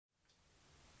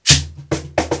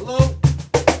Hello,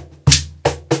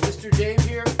 Mr. Dave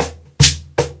here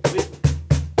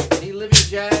with the Living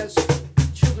Jazz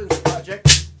Children's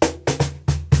Project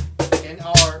and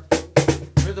our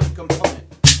rhythm component.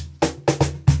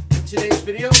 In today's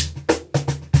video,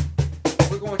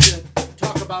 we're going to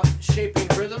talk about shaping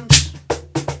rhythms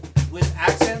with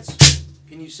accents.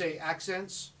 Can you say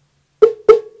accents?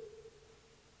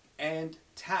 And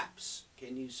taps.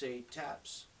 Can you say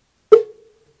taps?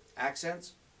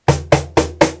 Accents.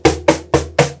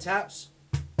 Taps.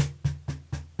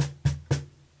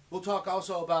 We'll talk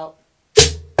also about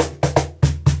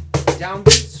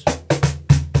downbeats.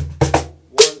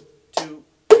 1, 2,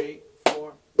 3,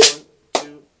 4. 1,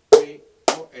 2, 3,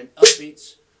 4. And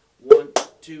upbeats. 1,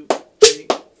 2, 3,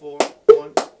 4.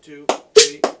 1, 2,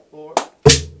 3, 4.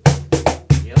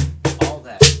 Yep, all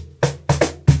that.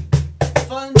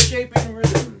 Fun shaping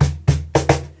rhythm.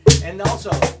 And also,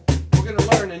 we're going to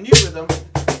learn a new rhythm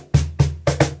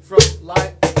from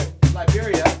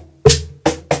Liberia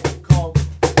called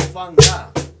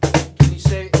Fanga. Can you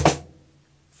say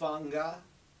Fanga?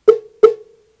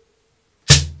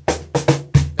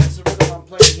 That's the rhythm I'm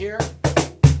playing here.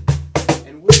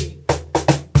 And we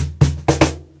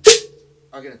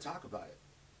are going to talk about it.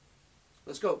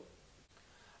 Let's go.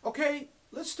 Okay,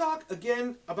 let's talk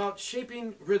again about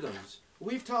shaping rhythms.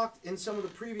 We've talked in some of the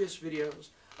previous videos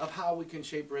of how we can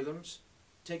shape rhythms,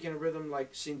 taking a rhythm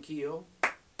like Sinkio,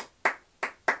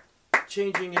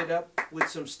 changing it up with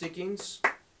some stickings,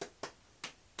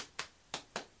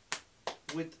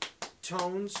 with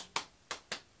tones,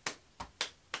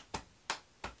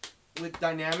 with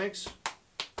dynamics,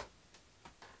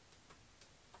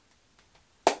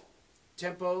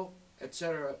 tempo,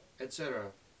 etc.,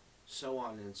 etc., so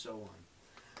on and so on.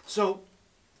 So,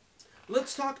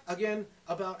 let's talk again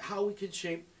about how we can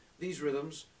shape these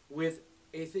rhythms with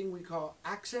a thing we call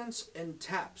accents and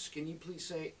taps. Can you please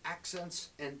say accents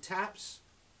and taps?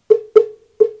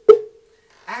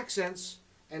 Accents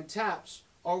and taps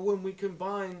are when we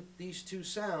combine these two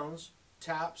sounds,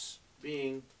 taps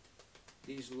being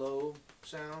these low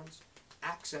sounds,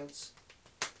 accents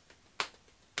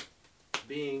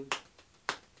being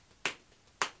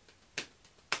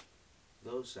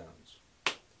those sounds.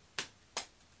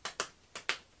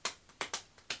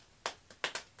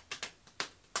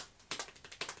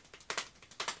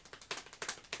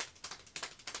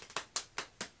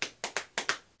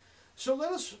 So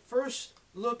let us first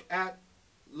look at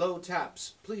low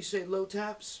taps. Please say low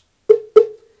taps.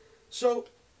 So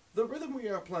the rhythm we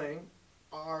are playing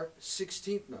are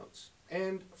 16th notes.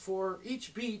 And for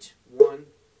each beat, 1,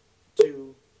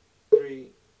 2,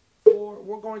 3, 4,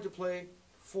 we're going to play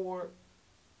 4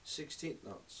 16th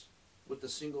notes with the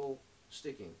single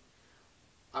sticking.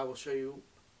 I will show you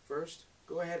first.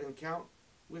 Go ahead and count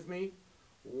with me.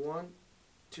 1,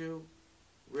 2,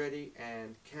 ready,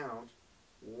 and count.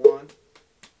 1,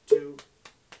 2,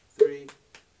 3,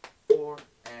 4,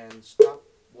 and stop.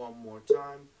 One more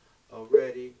time.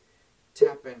 Ready,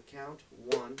 tap and count.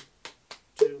 1,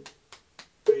 2,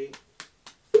 3,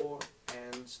 4,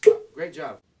 and stop. Great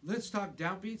job. Let's talk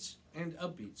downbeats and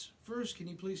upbeats. First, can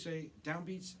you please say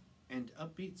downbeats and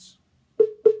upbeats?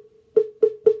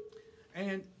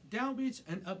 And downbeats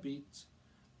and upbeats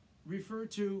refer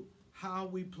to how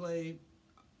we play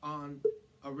on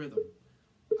a rhythm.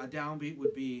 A downbeat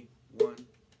would be 1,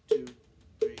 2,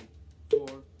 3, 4.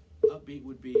 Upbeat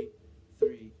would be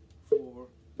 3, 4.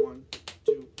 1,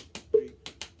 2, 3,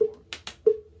 4.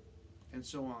 And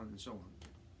so on and so on.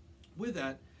 With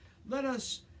that, let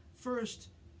us first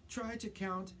try to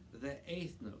count the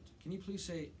 8th note. Can you please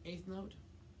say 8th note?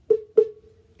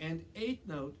 And 8th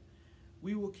note,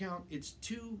 we will count its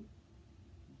two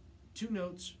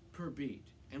notes per beat.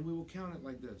 And we will count it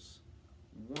like this.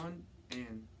 1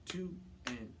 and 2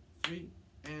 and 3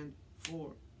 and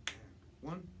 4 and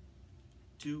 1,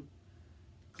 2,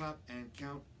 clap and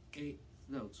count 8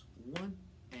 notes. 1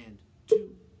 and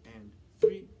 2 and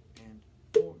 3 and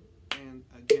 4 and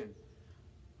again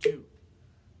 2.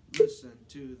 Listen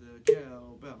to the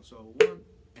cowbell. So 1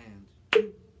 and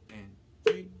 2 and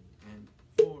 3 and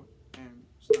 4 and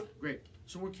stop. Great.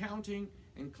 So we're counting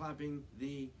and clapping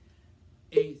the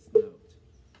 8th note.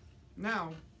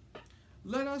 Now,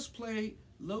 let us play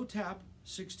low tap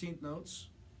 16th notes.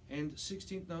 And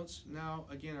 16th notes now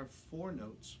again are 4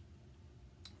 notes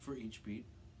for each beat.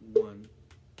 1,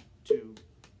 2,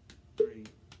 3,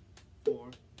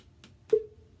 4.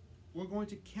 We're going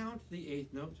to count the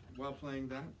 8th note while playing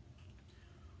that.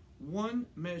 1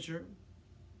 measure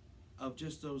of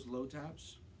just those low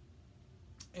taps.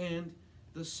 And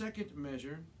the second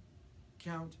measure,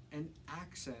 count an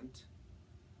accent,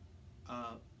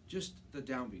 just the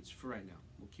downbeats for right now.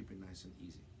 We'll keep it nice and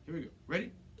easy. Here we go.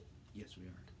 Ready? Yes, we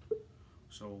are.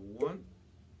 So 1,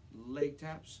 leg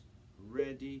taps,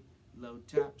 ready, low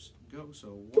taps, go.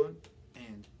 So 1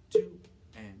 and 2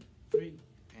 and 3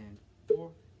 and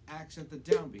 4. Accent the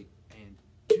downbeat. And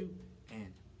 2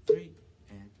 and 3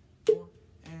 and 4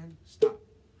 and stop.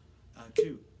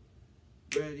 2.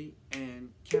 Ready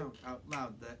and count out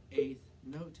loud the 8th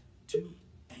note. 2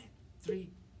 and 3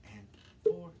 and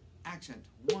 4. Accent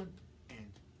 1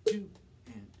 and 2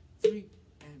 and 3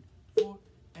 and 4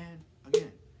 and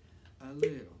again. A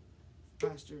little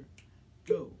faster.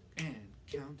 Go and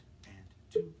count and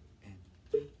 2 and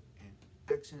 3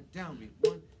 and accent downbeat.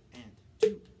 1 and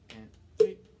 2 and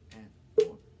 3 and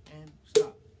 4 and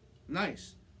stop.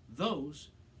 Nice. Those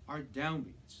are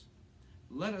downbeats.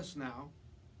 Let us now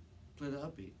play the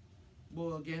upbeat.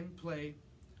 We'll again play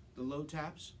the low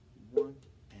taps. 1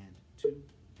 and 2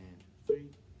 and 3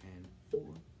 and 4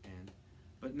 and.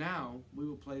 But now we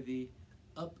will play the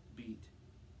upbeat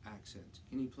accent.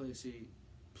 Can you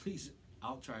please,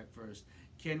 I'll try it first.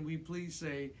 Can we please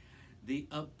say the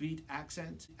upbeat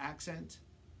accent? Accent?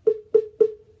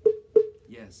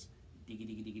 Yes. Diggy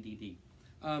diggy diggy diggy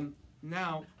diggy.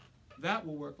 Now, that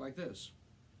will work like this.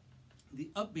 The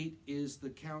upbeat is the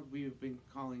count we have been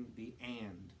calling the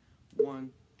and. 1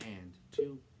 and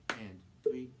 2 and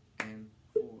 3 and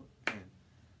 4 and.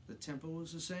 The tempo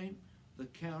is the same, the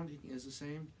counting is the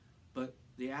same, but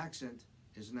the accent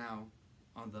is now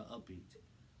on the upbeat.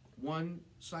 1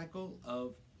 cycle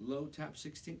of low tap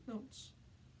 16th notes,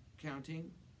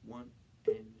 counting 1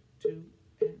 and 2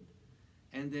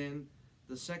 and then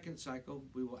the second cycle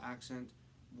we will accent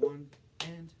 1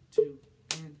 and 2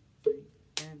 and 3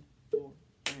 and 4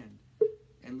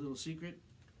 and little secret,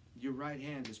 your right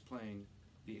hand is playing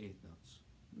the 8th notes.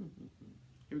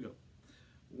 Here we go.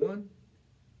 1,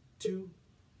 2,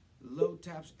 low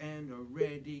taps and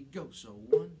ready, go. So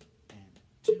 1 and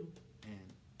 2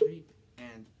 and 3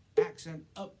 and accent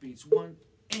upbeats. 1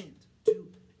 and 2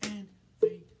 and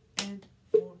 3 and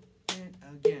 4 and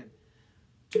again.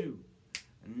 2,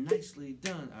 nicely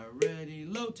done. Ready,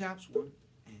 low taps. 1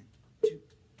 and 2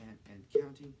 and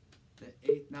counting the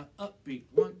 8th. Now upbeat.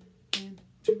 1 and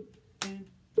 2 and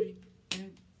 3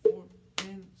 and 4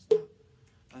 and stop.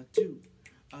 2,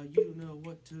 you know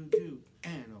what to do.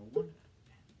 And 1 and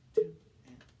 2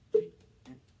 and 3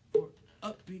 and 4.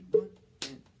 Upbeat. 1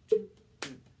 and 2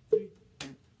 and 3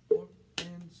 and 4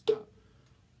 and stop.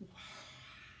 Wow.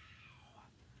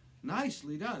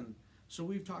 Nicely done. So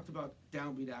we've talked about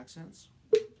downbeat accents,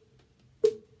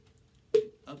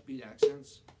 upbeat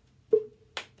accents, 1,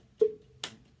 2,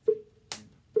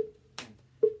 and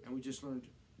 3, and we just learned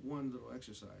one little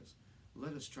exercise.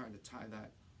 Let us try to tie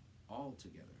that all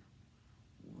together.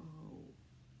 Whoa.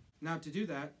 Now to do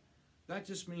that, that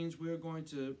just means we're going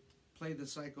to play the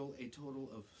cycle a total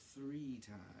of 3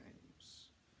 times.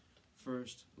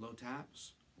 First, low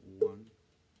taps, 1,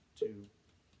 2,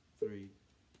 3,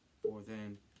 4,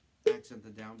 then accent the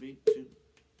downbeat, 2,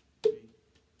 3,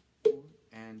 4,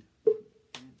 and 1,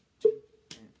 and 2,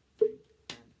 and 3,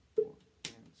 and 4,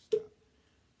 and stop.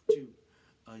 2,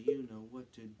 you know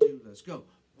what to do, let's go.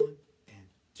 1, and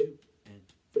 2, and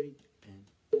 3, and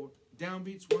 4,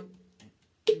 downbeats, 1, and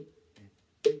 2, and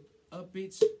 3,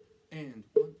 upbeats, and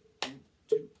 1, and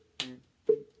 2, and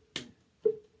 3, and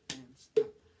 4, and stop.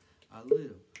 A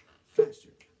little faster,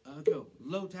 go.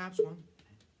 Low taps, 1, and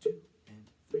 2, and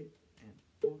 3, and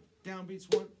 4,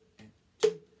 downbeats, 1, and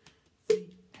 2, 3,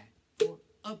 and 4,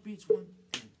 upbeats, 1,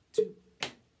 and 2,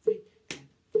 and 3, and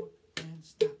 4, and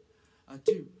stop.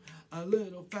 2, a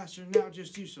little faster now,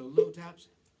 just you. So low taps,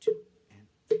 2, and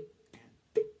 3,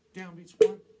 and downbeats, 1,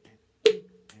 and 2,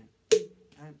 and 3,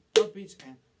 and upbeats,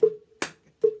 and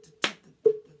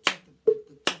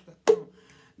 1.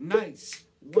 Nice.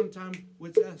 One time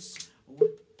with us. 1,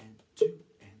 and 2,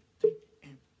 and 3,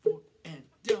 and 4, and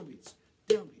downbeats,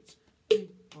 downbeats, 3,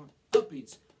 4,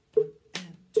 upbeats, 1,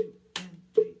 and 2, and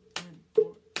 3, and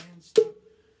 4, and stop.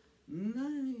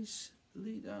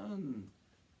 Nicely done.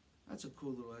 That's a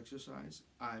cool little exercise.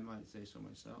 I might say so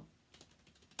myself.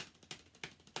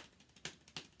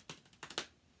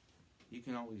 You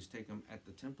can always take them at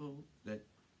the tempo that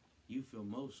you feel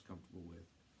most comfortable with.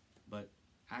 But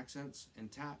accents and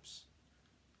taps,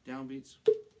 downbeats,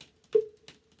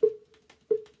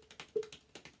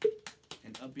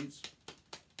 and upbeats,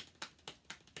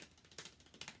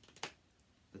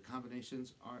 the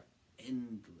combinations are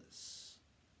endless.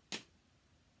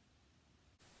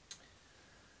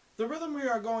 The rhythm we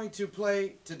are going to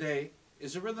play today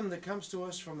is a rhythm that comes to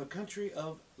us from the country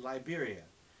of Liberia.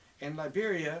 And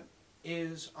Liberia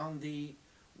is on the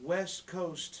west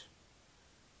coast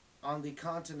on the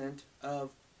continent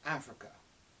of Africa.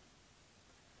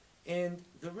 And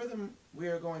the rhythm we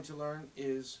are going to learn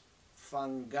is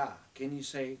Fanga. Can you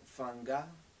say Fanga?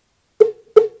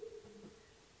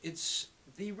 It's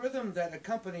the rhythm that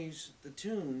accompanies the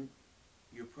tune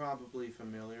you're probably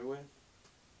familiar with.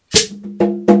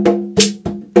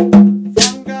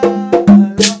 Fanga,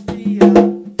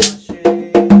 alafia, ashe,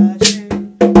 ashe.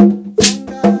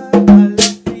 Fanga,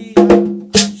 alafia,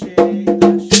 ashe,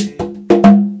 ashe.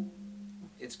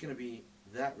 It's going to be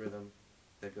that rhythm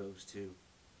that goes to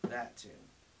that tune.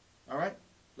 Alright,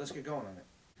 let's get going on it.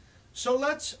 So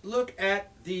let's look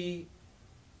at the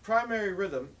primary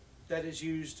rhythm that is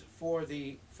used for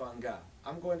the Fanga.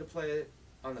 I'm going to play it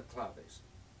on the claves.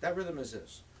 That rhythm is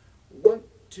this. 1,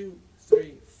 2,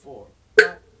 3, 4.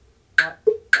 Ba, ba,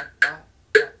 ba, ba,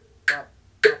 ba, ba,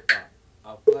 ba, ba.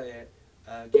 I'll play it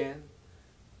again.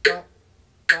 Ba,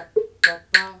 ba, ba,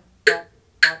 ba, ba, ba,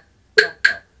 ba,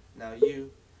 ba. Now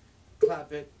you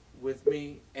clap it with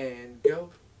me and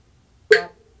go.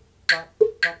 Ba, ba,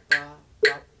 ba, ba, ba,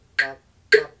 ba, ba,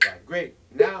 ba. Great.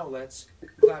 Now let's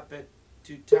clap it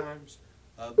 2 times.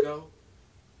 Go.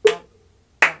 Ba,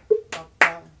 ba, ba,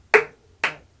 ba, ba,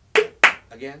 ba, ba.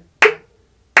 Again. Ba,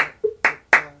 ba,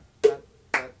 ba, ba,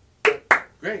 ba, ba.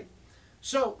 Great.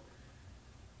 So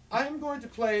I'm going to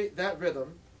play that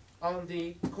rhythm on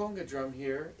the conga drum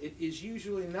here. It is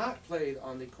usually not played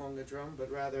on the conga drum,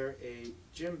 but rather a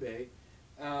djembe.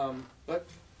 But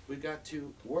we've got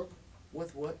to work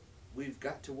with what we've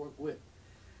got to work with.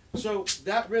 So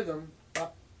that rhythm,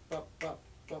 ba, ba, ba,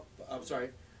 ba, ba, I'm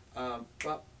sorry, ba,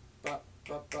 ba, ba,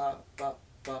 ba, ba, ba,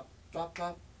 ba,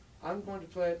 ba. I'm going to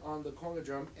play it on the conga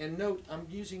drum, and note I'm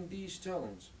using these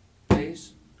tones: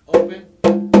 bass, open,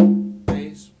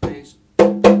 bass, bass,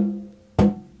 open.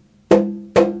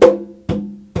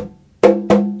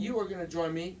 You are going to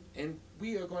join me, and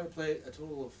we are going to play it a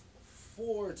total of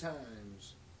 4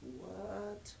 times.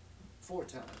 What? 4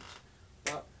 times.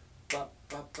 Ba, ba,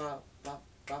 ba, ba, ba,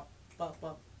 ba, ba,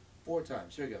 ba. 4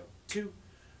 times. Here we go. 2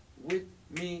 with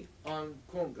me on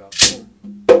conga. Boom.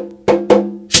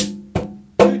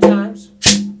 2 times.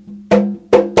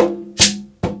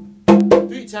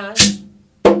 3 times.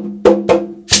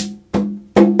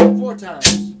 4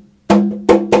 times.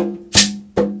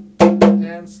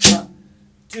 And stop.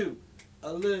 2.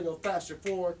 A little faster.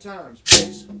 4 times.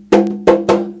 Bass.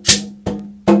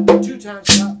 2 times.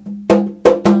 Stop.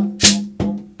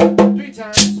 3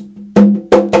 times.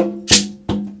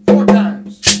 4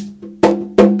 times.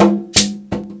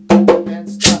 And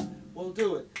stop. We'll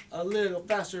do it a little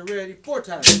faster. Ready? 4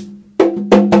 times.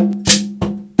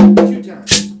 2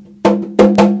 times.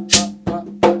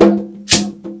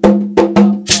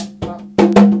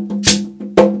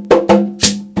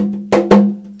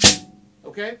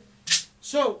 Okay?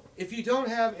 So, if you don't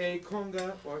have a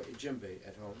conga or a djembe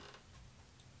at home,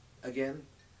 again,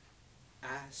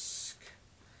 ask.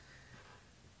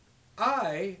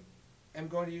 I am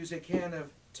going to use a can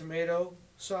of tomato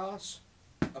sauce,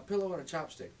 a pillow, and a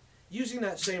chopstick. Using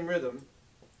that same rhythm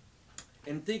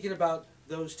and thinking about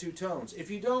those 2 tones.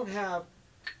 If you don't have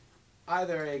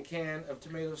either a can of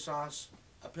tomato sauce,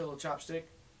 a pillow, chopstick,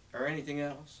 or anything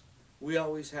else, we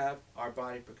always have our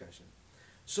body percussion.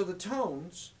 So the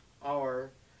tones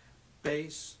are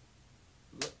bass,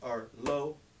 or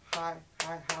low, high,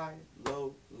 high, high,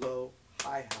 low, low,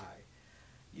 high, high.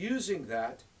 Using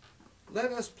that,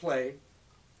 let us play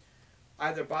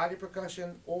either body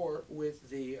percussion or with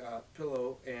the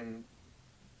pillow and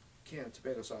can of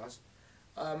tomato sauce.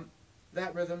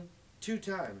 That rhythm 2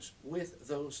 times with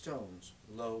those tones.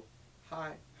 Low,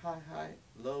 high, high, high,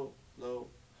 low, low,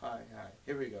 high, high.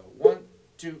 Here we go. 1,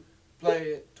 2, play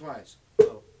it twice.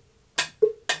 Low.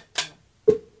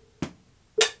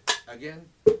 Again.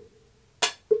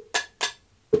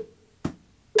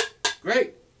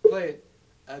 Great. Play it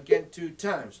again 2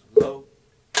 times. Low.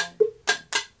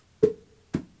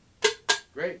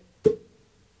 Great.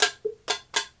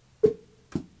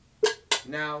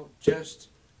 Now just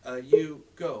you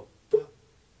go.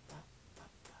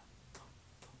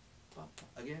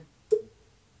 Again.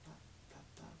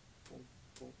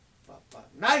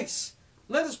 Nice.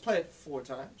 Let us play it 4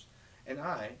 times, and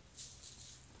I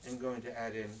am going to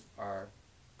add in our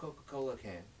Coca-Cola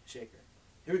can shaker.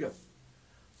 Here we go.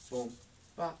 Boom,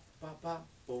 ba, ba, ba,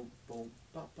 boom, boom,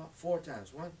 ba, ba. 4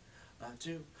 times. 1,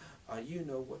 2. You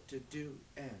know what to do,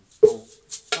 and boom,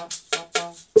 ba, ba,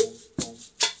 ba, boom, boom.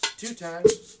 2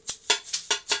 times.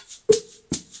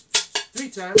 3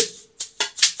 times.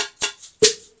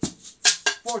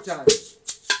 4 times.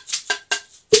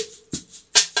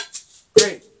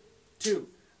 Great. 2.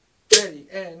 Ready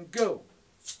and go.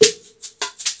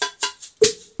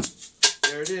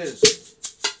 There it is.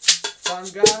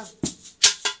 Fanga.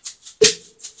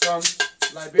 from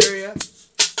Liberia.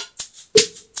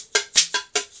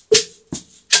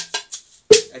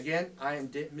 Again, I am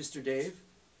Mr. Dave,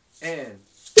 and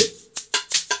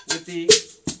with the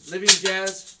Living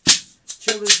Jazz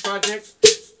Children's Project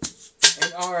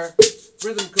and our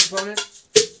rhythm component,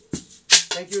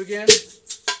 thank you again.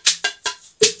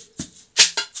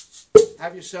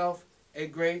 Have yourself a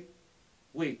great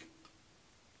week.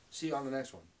 See you on the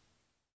next one.